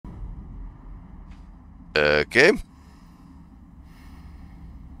Okay.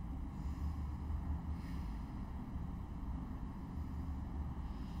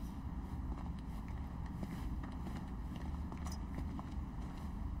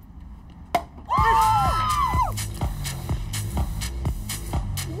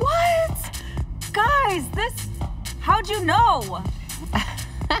 What? Guys, this... How'd you know?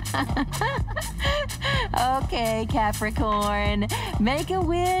 Okay, Capricorn. Make a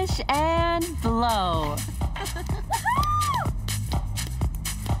wish and blow.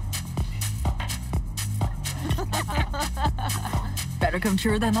 Better come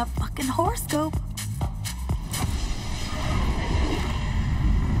true than that fucking horoscope.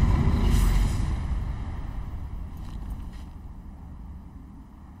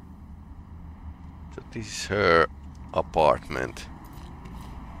 So this is her apartment.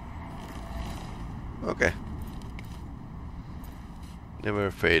 Okay.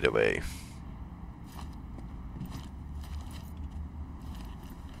 Never fade away.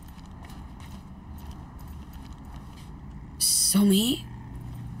 Somi?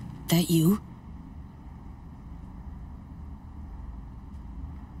 That you?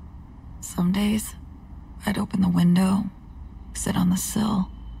 Some days, I'd open the window, sit on the sill,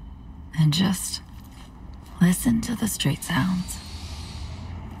 and just listen to the street sounds.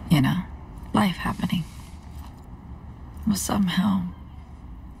 You know, life happening. It was somehow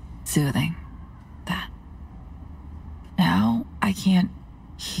soothing, that. Now, I can't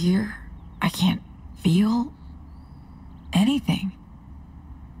hear, I can't feel anything.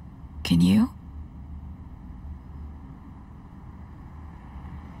 Can you?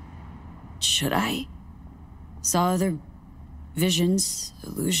 Should I? Saw other visions,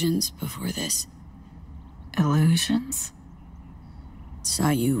 illusions before this. Illusions? Saw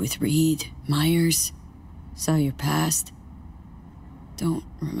you with Reed, Myers. Saw your past. Don't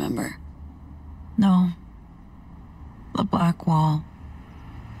remember. No. The black wall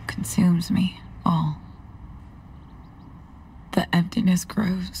consumes me all. The emptiness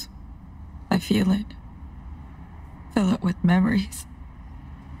grows. I feel it. Fill it with memories.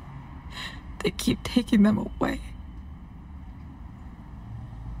 They keep taking them away.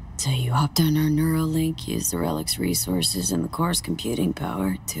 So you hopped on our Neuralink, used the relic's resources and the core's computing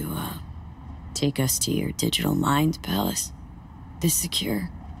power to, take us to your digital mind palace. This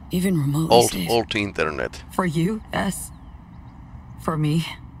secure, even remotely safe. Old internet. For you, yes. For me,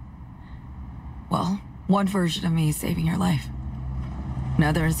 well, one version of me is saving your life.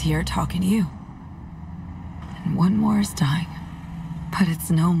 Another is here talking to you. And one more is dying. But it's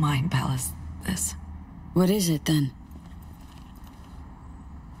no mind palace, this. What is it, then?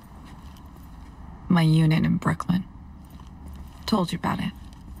 My unit in Brooklyn. Told you about it.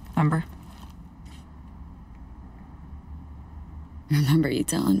 Remember? Remember you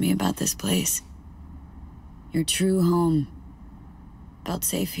telling me about this place. Your true home. Felt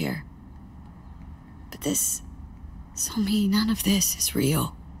safe here. But this... Somi, none of this is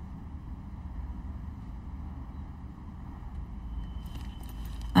real.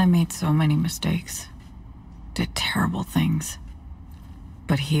 I made so many mistakes. Did terrible things.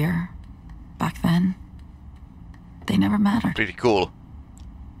 But here, back then, they never mattered. Pretty cool.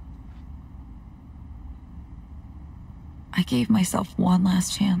 I gave myself one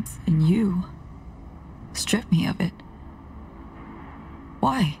last chance, and you stripped me of it.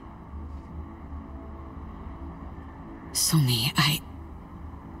 Why? Somi,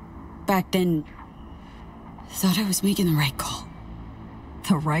 back then, thought I was making the right call.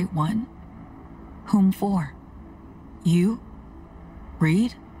 The right one? Whom for? You?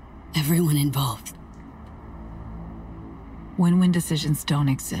 Reed? Everyone involved. Win-win decisions don't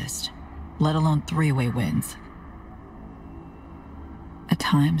exist, let alone three-way wins. At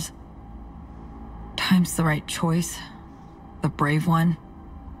times the right choice, the brave one,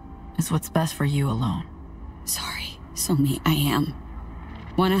 is what's best for you alone. Sorry, Somi, I am.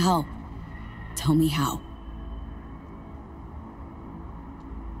 Wanna help? Tell me how.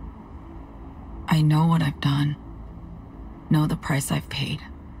 I know what I've done. Know the price I've paid.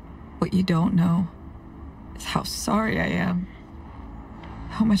 What you don't know is how sorry I am.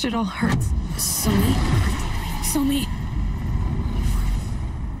 How much it all hurts. Somi? Somi?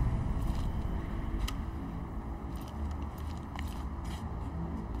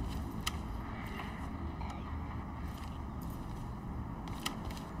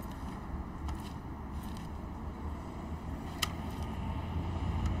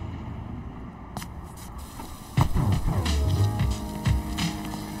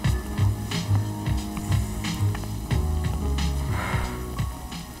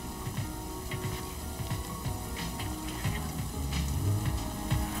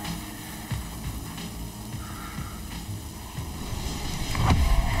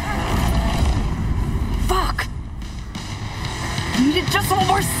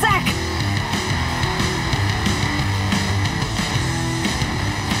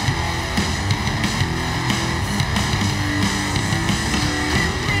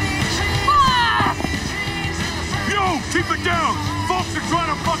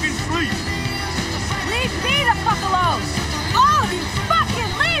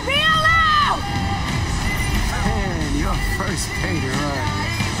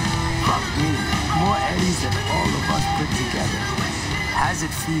 does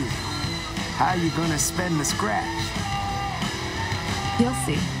it feel? How you gonna spend the scratch? You'll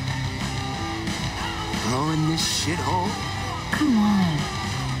see. Blowing this shithole? Come on.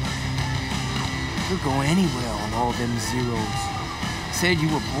 You'll go anywhere on all them zeros. Said you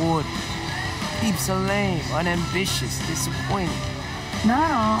were bored. Heaps of lame, unambitious, disappointed. Not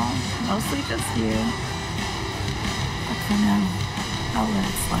all. Mostly just you. But for now, I'll let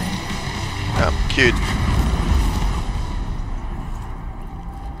it slide. Cute.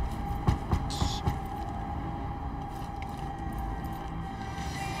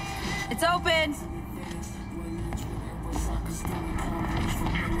 It's open!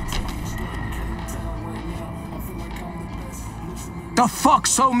 The fuck,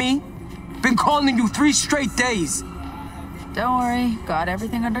 Somi? Been calling you 3 straight days. Don't worry, got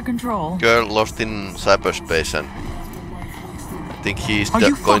everything under control. Girl lost in cyberspace and I think he's Are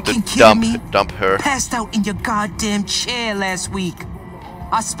you going to fucking kidding me? dump her. Passed out in your goddamn chair last week.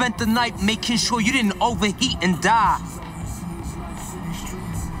 I spent the night making sure you didn't overheat and die.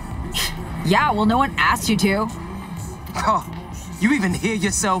 Yeah, well, no one asked you to. Oh, you even hear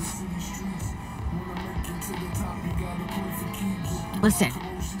yourself? Listen,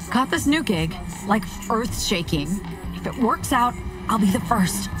 got this new gig, like earth-shaking. If it works out, I'll be the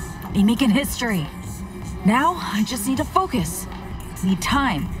first. Be making history. Now, I just need to focus. Need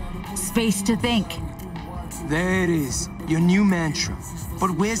time. Space to think. There it is, your new mantra.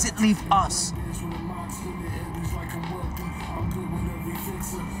 But where's it leave us?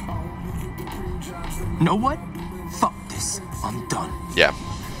 Know what? Fuck this. I'm done. Yeah.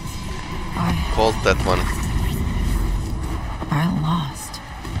 Called that one. I lost.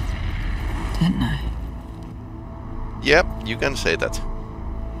 Didn't I? Yep, you can say that.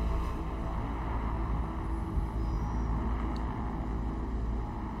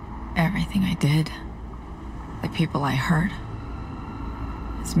 Everything I did, the people I hurt,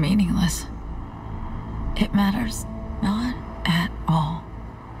 is meaningless. It matters not at all.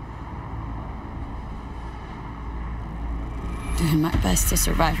 Doing my best to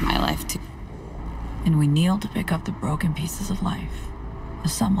survive my life too. And we kneel to pick up the broken pieces of life,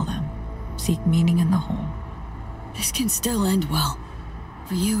 assemble them, seek meaning in the whole. This can still end well.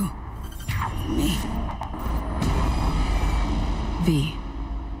 For you. For me. V.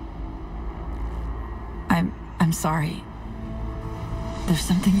 I'm sorry. There's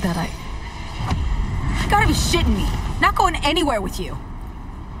something that I gotta be shitting me. Not going anywhere with you.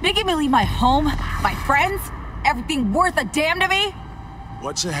 Making me leave my home, my friends, everything worth a damn to me?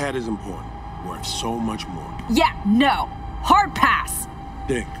 What's ahead is important. Worth so much more. Yeah, no. Hard pass.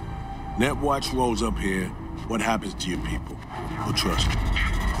 Think. Netwatch rolls up here. What happens to your people? Who trust you?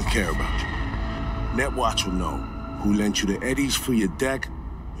 Who care about you? Netwatch will know who lent you the eddies for your deck,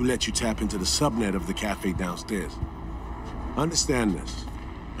 who let you tap into the subnet of the cafe downstairs. Understand this.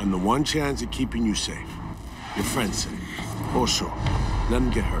 I'm the one chance at keeping you safe. Your friend's safe. For sure. Let him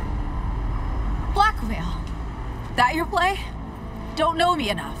get hurt. Blackmail. That your play? Don't know me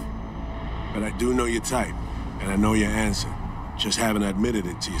enough. But I do know your type, and I know your answer. Just haven't admitted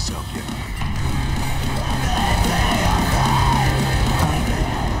it to yourself yet.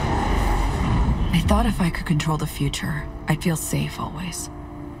 I thought if I could control the future, I'd feel safe always.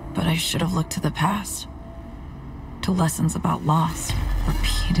 But I should have looked to the past. To lessons about loss.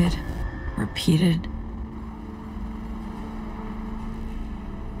 Repeated.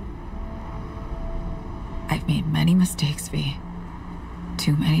 I've made many mistakes, V.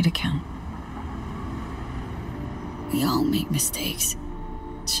 Too many to count. We all make mistakes.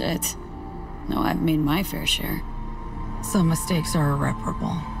 Shit. No, I've made my fair share. Some mistakes are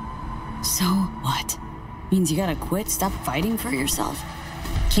irreparable. So what? Means you gotta quit, stop fighting for yourself?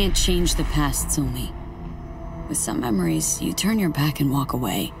 Can't change the past, Somi. With some memories, you turn your back and walk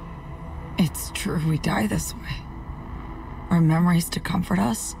away. It's true we die this way. Are memories to comfort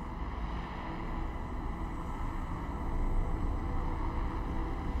us?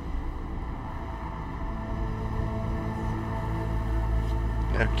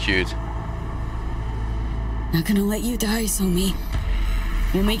 Yeah, cute. Not gonna let you die, Somi.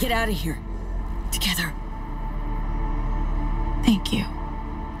 We'll make it out of here. Together. Thank you.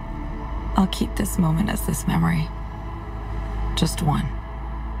 I'll keep this moment as this memory. Just one.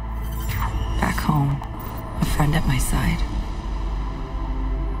 Back home, a friend at my side.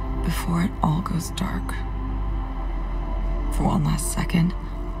 Before it all goes dark. For one last second,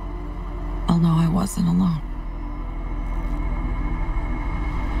 I'll know I wasn't alone.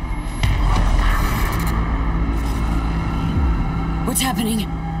 What's happening?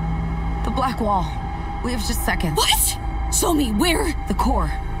 The black wall. We have just seconds. What? Somi, where? The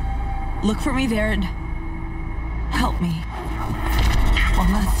core. Look for me there and help me.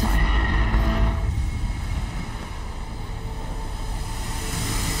 one last time.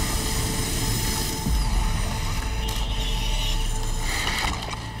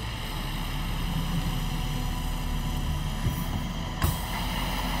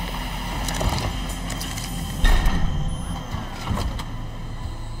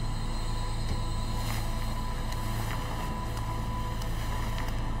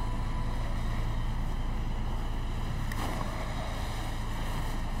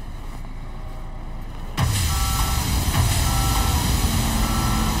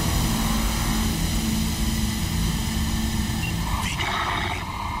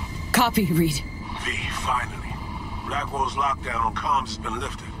 Copy, Reed. V, finally. Blackwell's lockdown on comms has been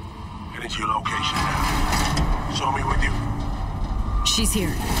lifted. Heading to your location now. Show me with you. She's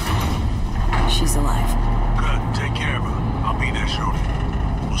here. She's alive. Good. Take care of her. I'll be there shortly.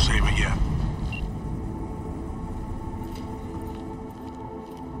 We'll save her yet.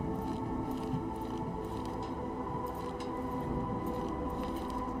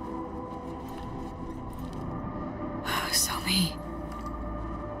 Somi.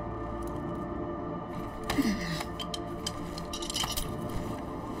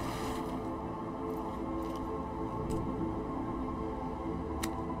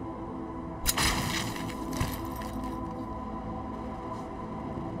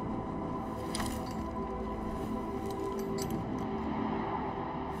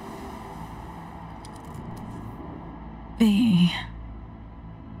 V.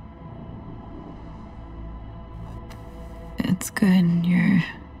 It's good you're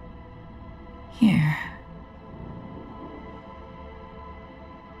here.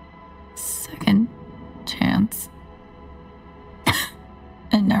 Second chance.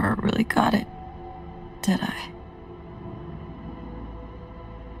 I never really got it, did I?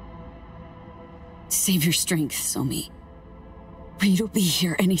 Save your strength, Somi. Reed will be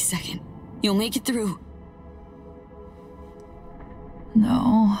here any second. You'll make it through.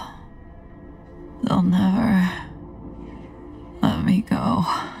 No. They'll never let me go.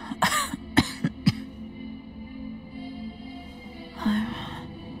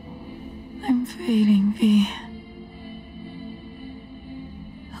 I'm fading, V.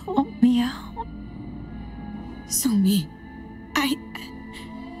 Help me out. Somi, I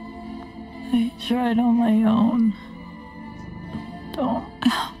tried on my own. Don't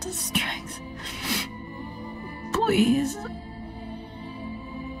have the strength. Please.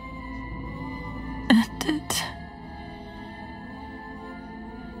 End it.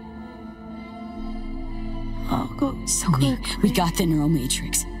 I'll go. Somi, we got the neural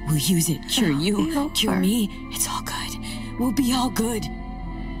matrix. We'll use it. Cure you, cure me. It's all good. We'll be all good.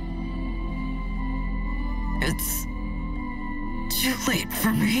 It's too late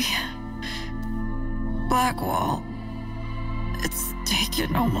for me. Blackwall. It's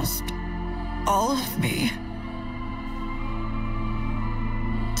taken almost all of me.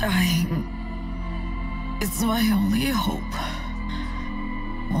 Dying is my only hope.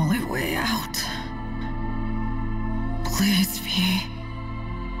 Only way out. Please, V.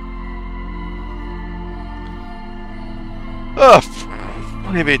 Oh,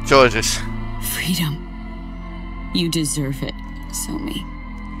 maybe choices. Freedom. You deserve it, Somi.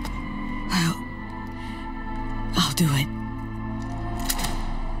 I'll do it.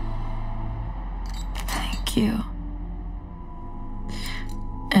 Thank you.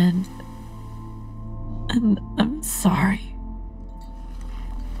 And I'm sorry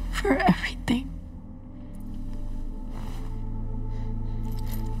for everything.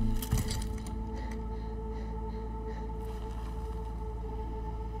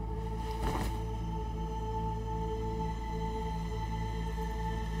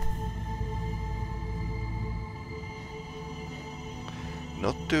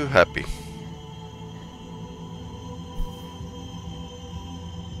 Not too happy.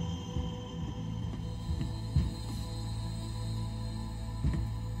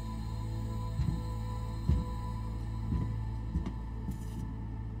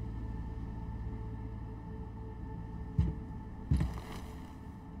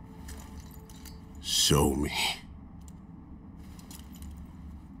 Show me.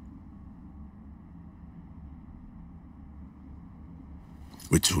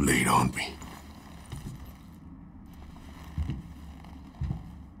 We're too late, aren't we?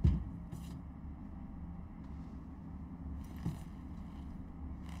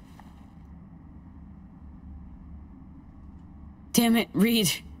 Damn it, Reed.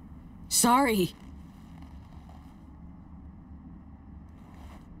 Sorry.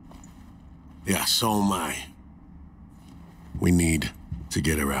 Yeah, so am I. We need to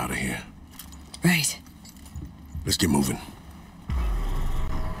get her out of here. Right. Let's get moving.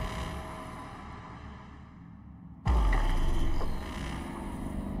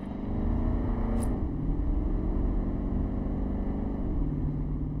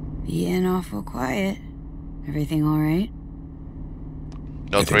 Being awful quiet. Everything all right? I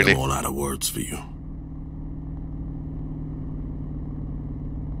Not think really. I'm all out of words for you.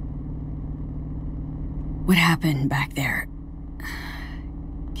 What happened back there?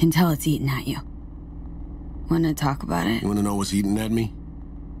 Can tell it's eating at you. Wanna talk about it? You wanna know what's eating at me?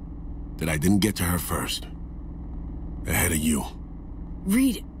 That I didn't get to her first. Ahead of you.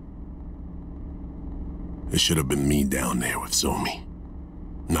 Reed. It should have been me down there with Zomi.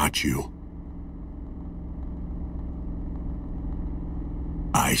 Not you.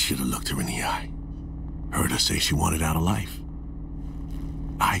 I should have looked her in the eye. Heard her say she wanted out of life.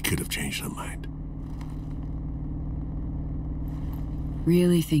 I could have changed her mind.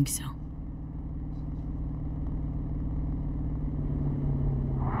 Really think so?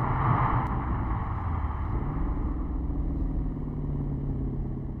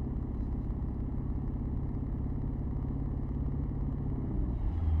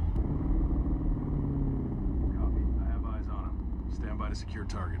 Copy. I have eyes on him. Stand by to secure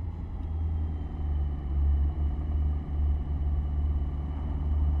target.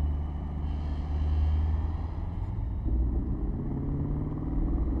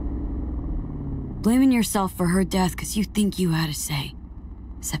 Blaming yourself for her death because you think you had a say.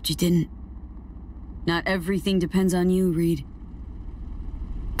 Except you didn't. Not everything depends on you, Reed.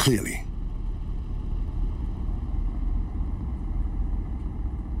 Clearly.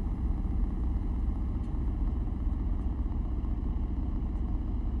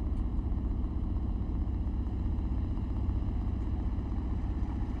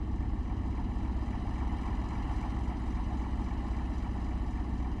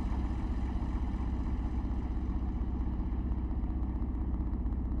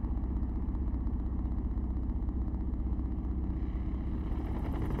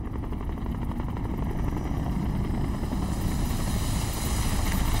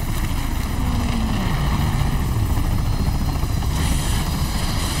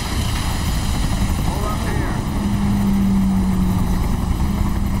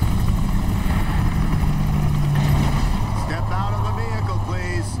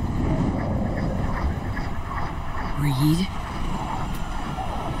 Reed?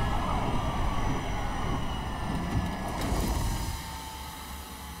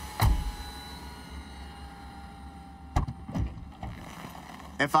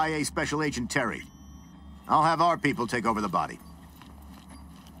 FIA Special Agent Terry. I'll have our people take over the body.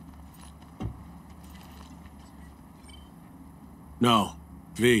 No.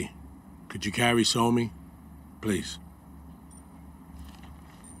 V, could you carry Somi? Please.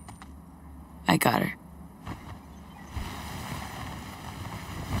 I got her.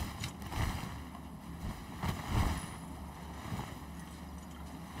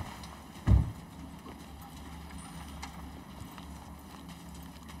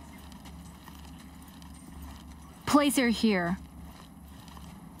 Place her here.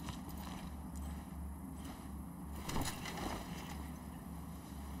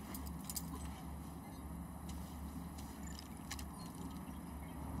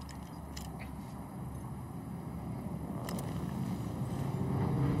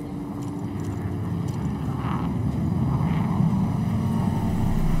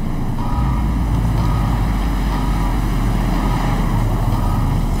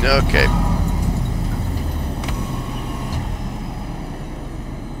 Okay.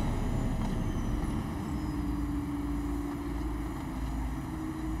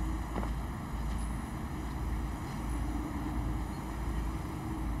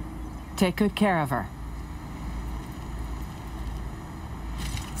 Take good care of her.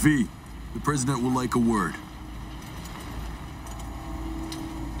 V, the President will like a word.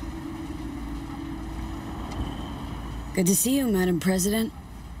 Good to see you, Madam President.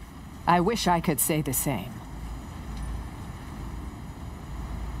 I wish I could say the same.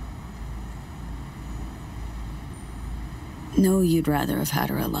 No, you'd rather have had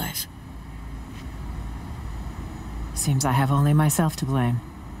her alive. Seems I have only myself to blame.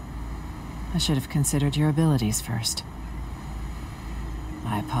 I should have considered your abilities first.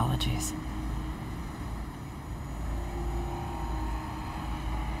 My apologies.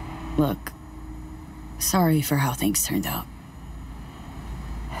 Look, sorry for how things turned out.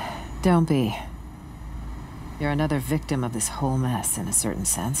 Don't be. You're another victim of this whole mess, in a certain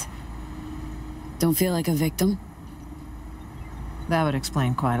sense. Don't feel like a victim? That would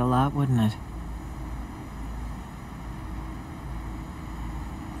explain quite a lot, wouldn't it?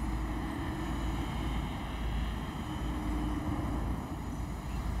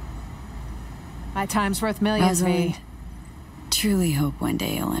 My time's worth millions, Rosalind, V. truly hope one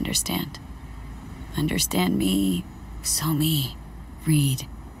day you'll understand. Understand me, Somi, Reed,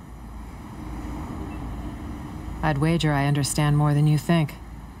 I'd wager I understand more than you think.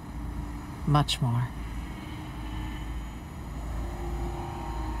 Much more.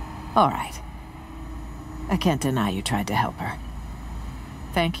 All right. I can't deny you tried to help her.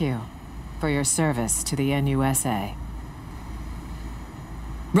 Thank you for your service to the NUSA.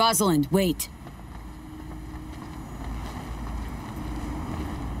 Rosalind, wait.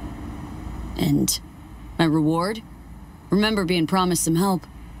 And my reward? Remember being promised some help.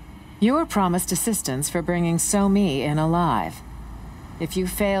 You were promised assistance for bringing So-Mi in alive. If you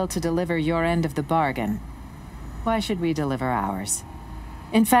fail to deliver your end of the bargain, why should we deliver ours?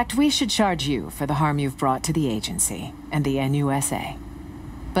 In fact, we should charge you for the harm you've brought to the agency and the NUSA.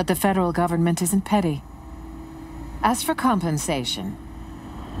 But the federal government isn't petty. As for compensation...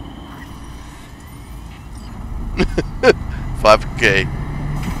 5K.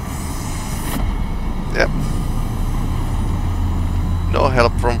 Yep. No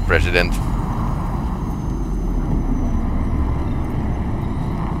help from President.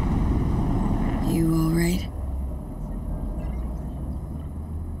 You all right?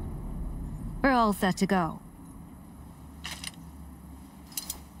 We're all set to go.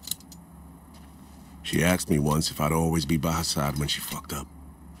 She asked me once if I'd always be by her side when she fucked up.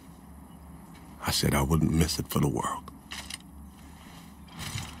 I said I wouldn't miss it for the world.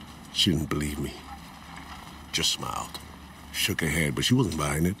 She didn't believe me. Just smiled. Shook her head, but she wasn't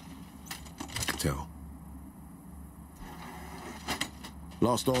buying it. I could tell.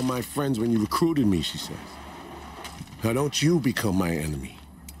 Lost all my friends when you recruited me, she says. Now don't you become my enemy.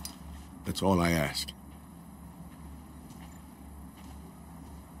 That's all I ask.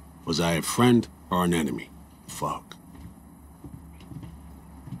 Was I a friend or an enemy? Fuck.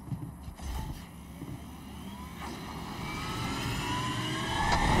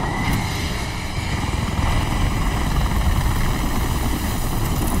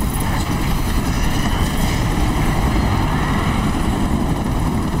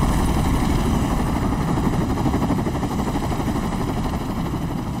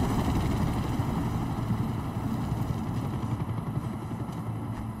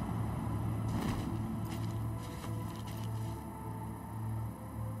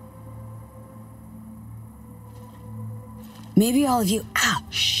 Maybe all of you... Ah,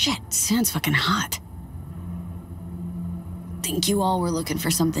 shit. Sounds fucking hot. Think you all were looking for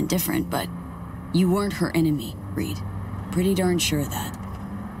something different, but you weren't her enemy, Reed. Pretty darn sure of that.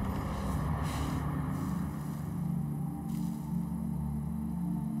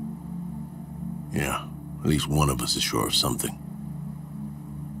 Yeah, at least one of us is sure of something.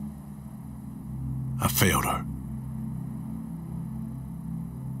 I failed her.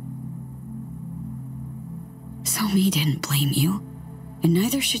 So-Mi didn't blame you, and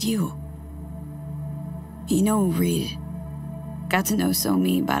neither should you. You know, Reed, got to know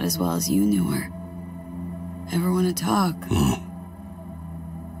So-Mi about as well as you knew her. Ever want to talk?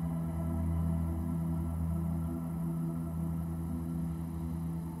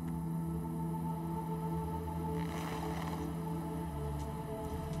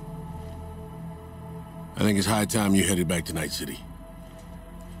 I think it's high time you headed back to Night City.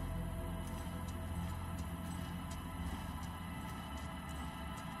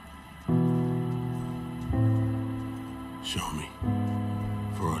 Show me.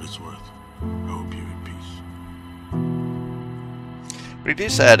 For what it's worth. I hope you're at peace. Pretty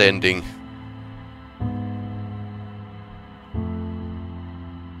sad ending.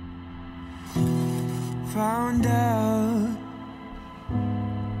 Found out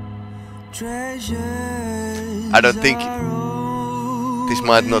treasures. I don't think this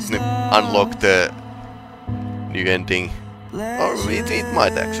might not unlock the new ending. Or it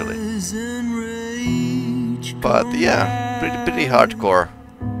might actually. But yeah, pretty hardcore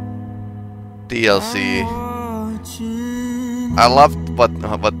DLC. I loved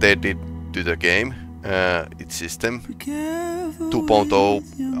what they did to the game, its system, 2.0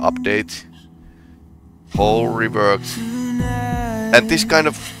 update, whole reworked, and this kind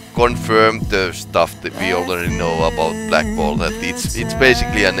of confirmed the stuff that we already know about Black Ball, that it's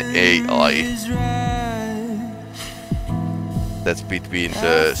basically an AI that's between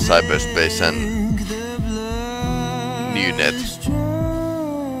the cyberspace and new net.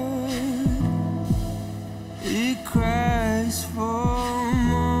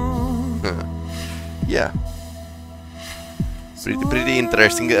 Yeah, pretty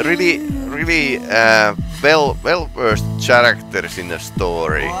interesting. Really well versed characters in a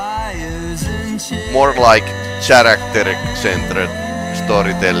story. More like character-centered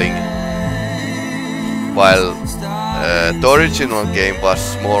storytelling, while the original game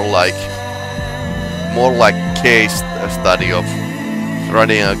was more like case study of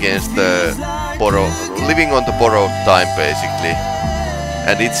running against the living on the borrowed time basically,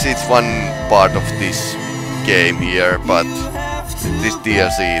 and it's one part of this game here, but this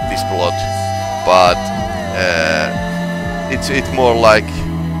DLC, this plot, but it's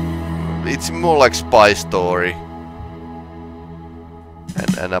more like spy story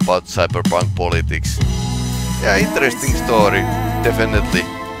and about cyberpunk politics. Yeah, interesting story, definitely.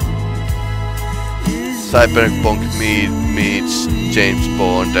 Cyberpunk meets James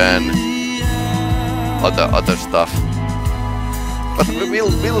Bond and other stuff. But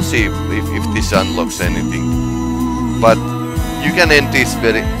we'll see if this unlocks anything. But you can end this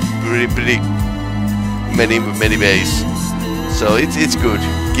pretty many ways. So it's good.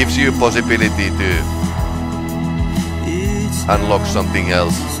 Gives you a possibility to unlock something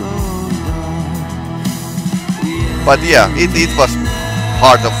else. But yeah, it was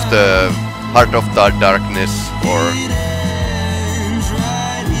Heart of the Darkness or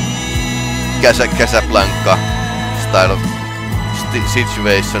Casablanca style of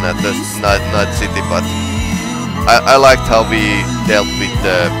situation at the Night City, but I liked how we dealt with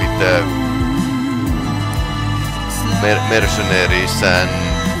the mercenaries, and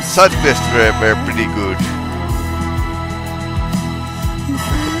side quests were pretty good.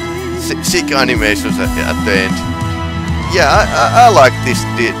 Sick animations at the end. Yeah, I like this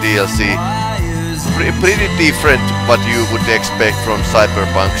DLC. Pretty different what you would expect from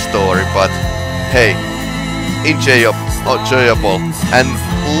Cyberpunk story, but hey, enjoyable and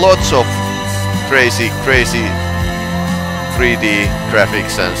lots of crazy 3D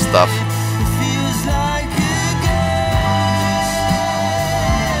graphics and stuff.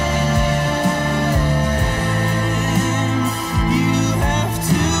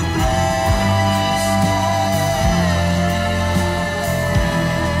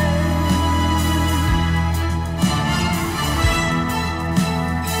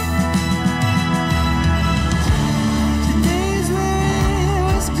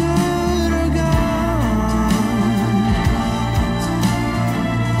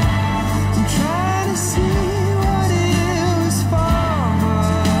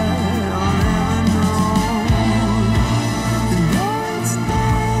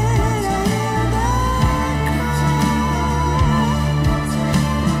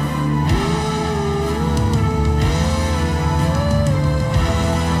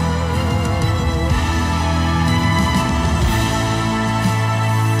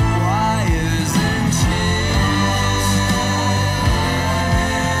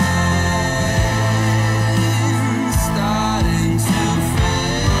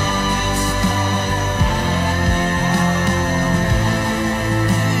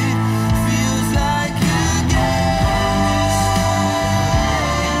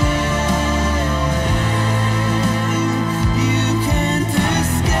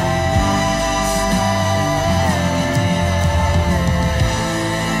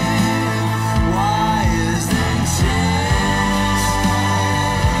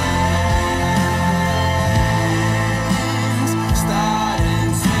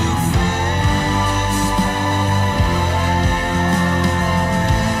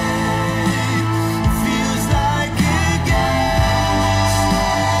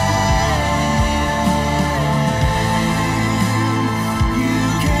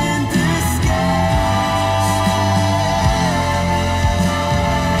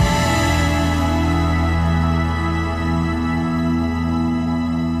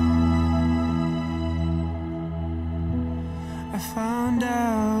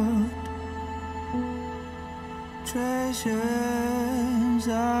 Treasures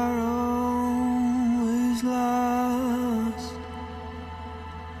are always lost.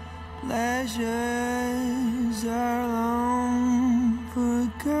 Pleasures are long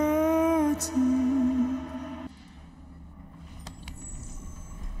forgotten.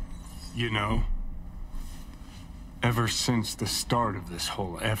 You know, ever since the start of this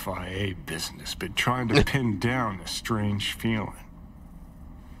whole FIA business, been trying to pin down a strange feeling.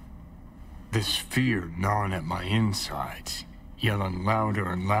 This fear gnawing at my insides, yelling louder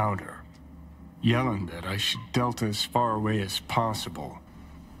and louder. Yelling that I should delta as far away as possible.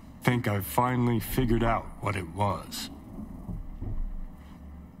 Think I've finally figured out what it was.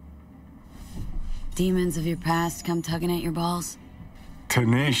 Demons of your past come tugging at your balls?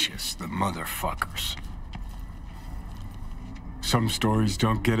 Tenacious, the motherfuckers. Some stories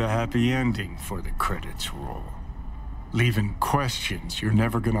don't get a happy ending for the credits roll. Leaving questions you're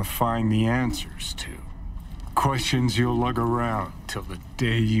never gonna find the answers to. Questions you'll lug around till the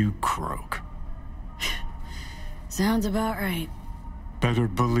day you croak. Sounds about right. Better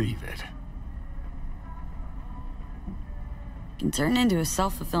believe it. Can turn into a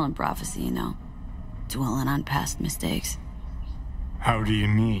self-fulfilling prophecy, you know. dwelling on past mistakes. How do you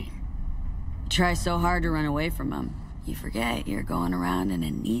mean? Try so hard to run away from them, you forget you're going around in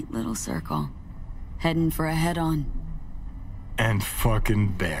a neat little circle, heading for a head-on. And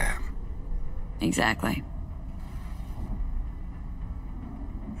fucking bam. Exactly.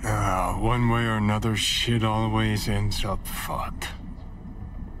 One way or another, shit always ends up fucked.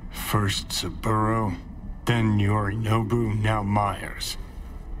 First Saburo, then Yorinobu, now Myers.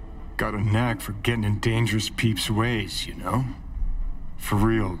 Got a knack for getting in dangerous peeps' ways, you know? For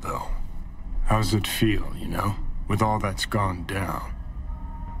real, though. How's it feel, you know? With all that's gone down.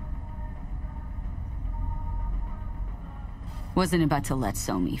 Wasn't about to let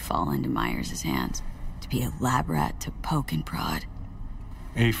Somi fall into Myers' hands. To be a lab rat to poke and prod.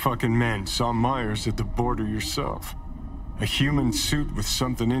 Hey, fucking man, saw Myers at the border yourself. A human suit with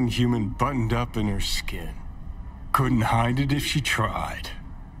something inhuman buttoned up in her skin. Couldn't hide it if she tried.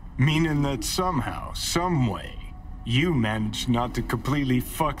 Meaning that somehow, some way, you managed not to completely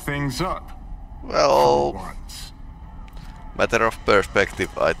fuck things up. Well, for once. Matter of perspective,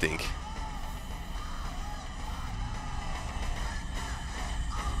 I think.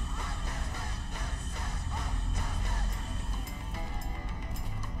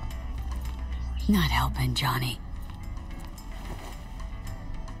 Not helping, Johnny.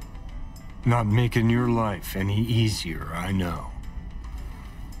 Not making your life any easier, I know.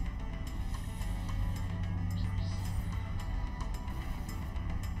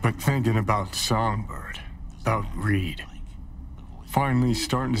 But thinking about Songbird, about Reed, finally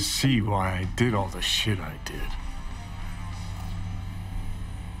starting to see why I did all the shit I did.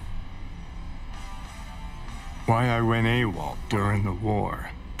 Why I went AWOL during the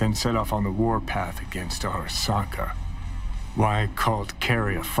war, then set off on the warpath against Arasaka. Why I called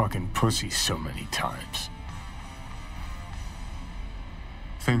Carrie a fucking pussy so many times.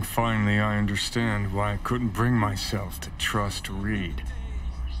 Think finally I understand why I couldn't bring myself to trust Reed.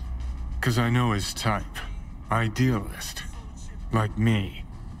 'Cause I know his type. Idealist. Like me.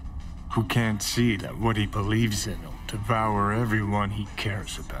 Who can't see that what he believes in will devour everyone he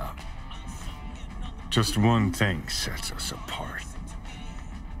cares about. Just one thing sets us apart.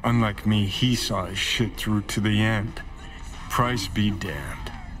 Unlike me, he saw his shit through to the end. Price be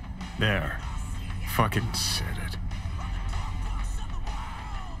damned. There. Fucking said it.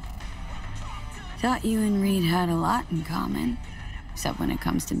 Thought you and Reed had a lot in common. Except when it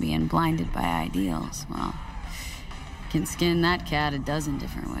comes to being blinded by ideals. Well, can skin that cat a dozen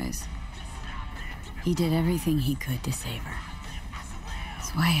different ways. He did everything he could to save her.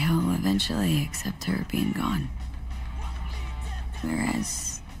 That's why he'll eventually accept her being gone.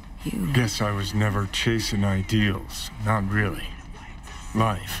 Whereas you... Guess I was never chasing ideals. Not really.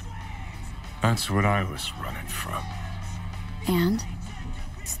 Life. That's what I was running from. And?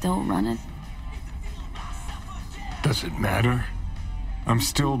 Still running? Does it matter? I'm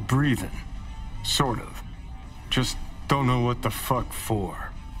still breathing. Sort of. Just don't know what the fuck for.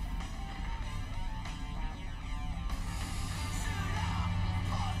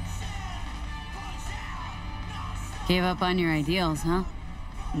 Gave up on your ideals, huh?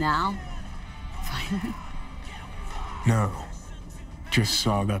 Now? Finally? No. Just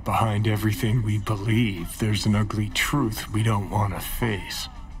saw that behind everything we believe, there's an ugly truth we don't want to face.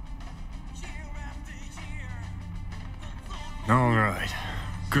 All right.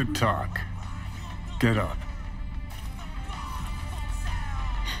 Good talk. Get up.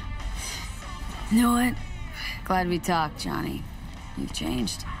 You know what? Glad we talked, Johnny. You've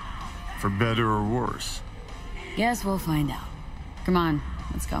changed. For better or worse? Guess we'll find out. Come on,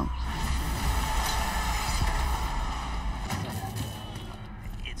 let's go.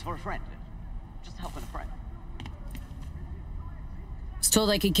 It's for a friend. Just helping a friend. Was told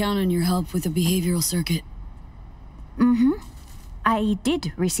I could count on your help with the behavioral circuit. Mm-hmm. I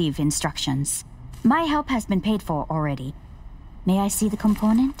did receive instructions. My help has been paid for already. May I see the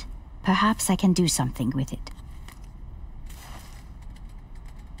component? Perhaps I can do something with it.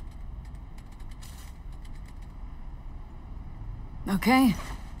 Okay.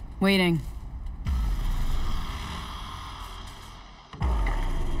 Waiting.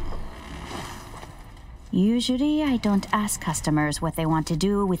 Usually, I don't ask customers what they want to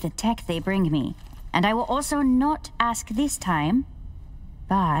do with the tech they bring me. And I will also not ask this time.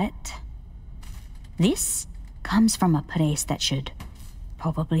 But... this comes from a place that should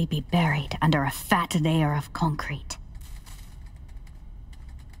probably be buried under a fat layer of concrete.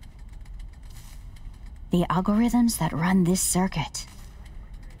 The algorithms that run this circuit.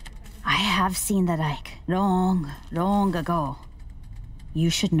 I have seen the like long, long ago. You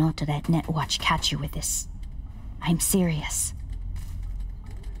should not let Netwatch catch you with this. I'm serious.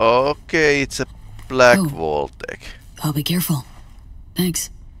 Okay, it's a Black Vault-Tec. I'll be careful. Thanks.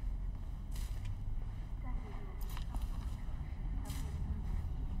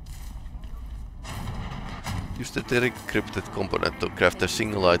 Use the decrypted component to craft a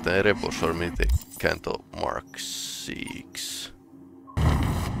single item repository the Canto Mark 6.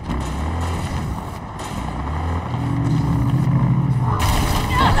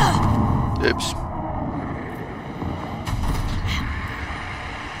 Oops.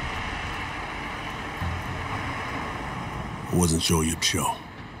 I wasn't sure you'd show.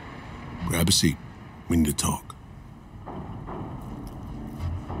 Grab a seat. We need to talk.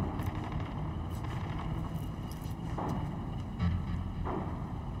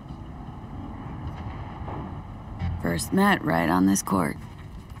 First met right on this court.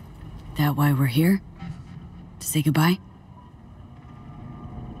 That why we're here? To say goodbye?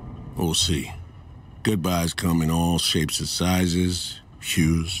 We'll see. Goodbyes come in all shapes and sizes,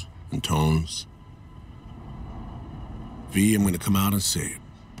 hues and tones. V, I'm gonna come out and say it.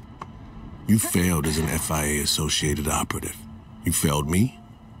 You failed as an FIA-associated operative. You failed me,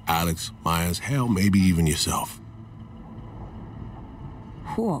 Alex, Myers, hell, maybe even yourself.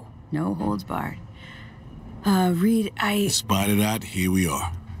 Whoa, no holds barred. Reed, In spite of that, here we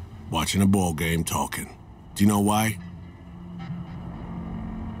are. Watching a ball game, talking. Do you know why?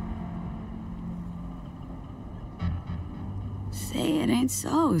 Say it ain't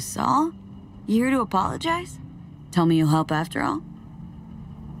so, Saul. You here to apologize? Tell me you'll help after all?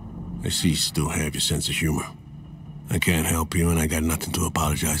 I see you still have your sense of humor. I can't help you, and I got nothing to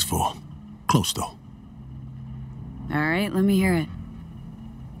apologize for. Close, though. All right, let me hear it.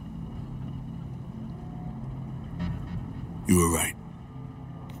 You were right.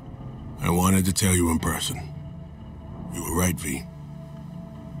 I wanted to tell you in person. You were right, V.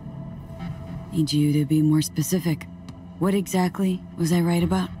 Need you to be more specific. What exactly was I right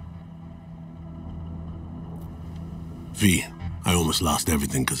about? V, I almost lost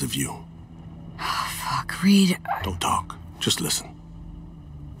everything because of you. Oh, fuck, Reed. Don't talk. Just listen.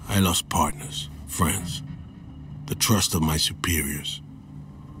 I lost partners, friends, the trust of my superiors.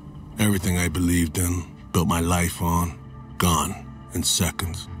 Everything I believed in, built my life on, gone in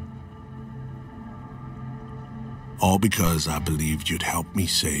seconds. All because I believed you'd help me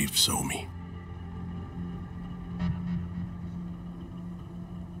save Somi.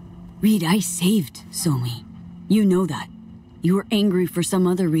 Reed, I saved Somi. You know that. You were angry for some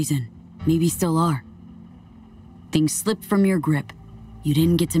other reason. Maybe still are. Things slipped from your grip. You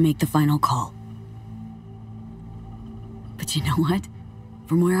didn't get to make the final call. But you know what?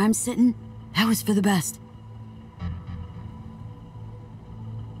 From where I'm sitting, that was for the best.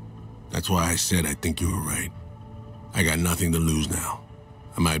 That's why I said I think you were right. I got nothing to lose now.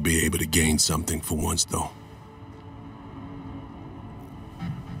 I might be able to gain something for once, though.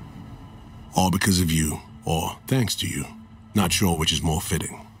 All because of you, or thanks to you. Not sure which is more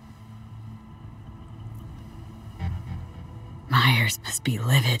fitting. Myers must be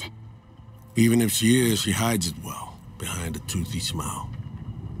livid. Even if she is, she hides it well, behind a toothy smile.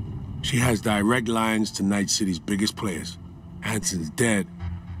 She has direct lines to Night City's biggest players. Hanson's dead,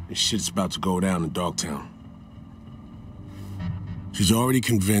 and shit's about to go down in Dogtown. She's already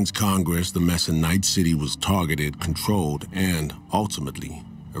convinced Congress the mess in Night City was targeted, controlled, and, ultimately,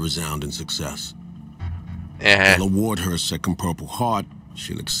 a resounding success. They'll award her a second Purple Heart.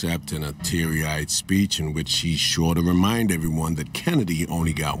 She'll accept in a teary-eyed speech in which she's sure to remind everyone that Kennedy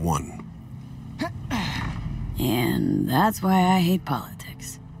only got one. And that's why I hate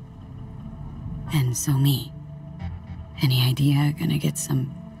politics. And so me. Any idea gonna get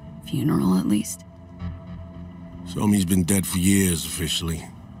some funeral at least? Somi's been dead for years, officially.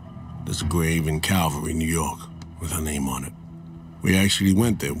 There's a grave in Calvary, New York, with her name on it. We actually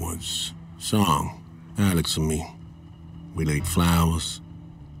went there once. Song, Alex and me. We laid flowers,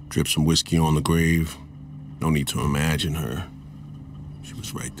 dripped some whiskey on the grave. No need to imagine her. She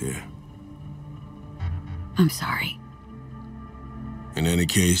was right there. I'm sorry. In any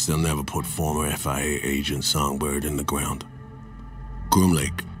case, they'll never put former FIA agent Songbird in the ground. Groom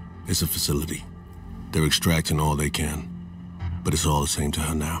Lake is a facility. They're extracting all they can. But it's all the same to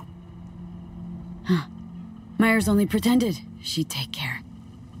her now. Huh. Myers only pretended she'd take care.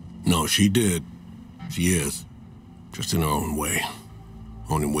 No, she did. She is. Just in her own way.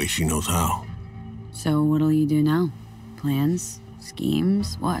 Only way she knows how. So what'll you do now? Plans?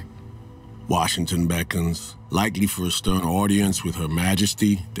 Schemes? What? Washington beckons, likely for a stern audience with Her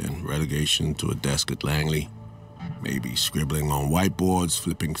Majesty, then relegation to a desk at Langley. Maybe scribbling on whiteboards,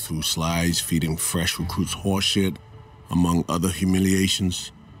 flipping through slides, feeding fresh recruits horseshit, among other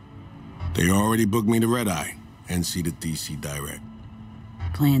humiliations. They already booked me to Red Eye and seated DC Direct.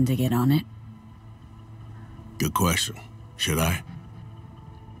 Plan to get on it? Good question. Should I?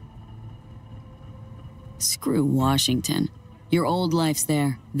 Screw Washington. Your old life's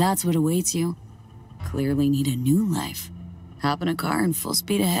there. That's what awaits you. Clearly need a new life. Hop in a car and full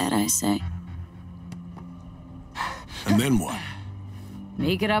speed ahead, I say. And then what?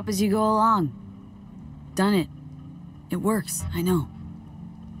 Make it up as you go along. Done it. It works, I know.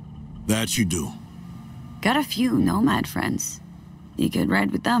 That you do. Got a few nomad friends. You could ride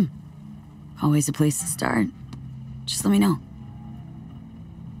with them. Always a place to start. Just let me know.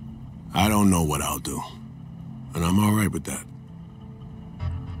 I don't know what I'll do. And I'm all right with that.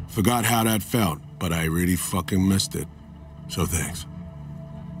 Forgot how that felt, but I really fucking missed it. So thanks.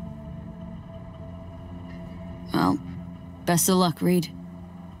 Well, best of luck, Reed.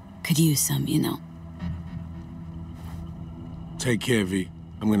 Could use some, you know. Take care, V.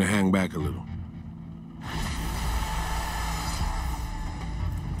 I'm gonna hang back a little.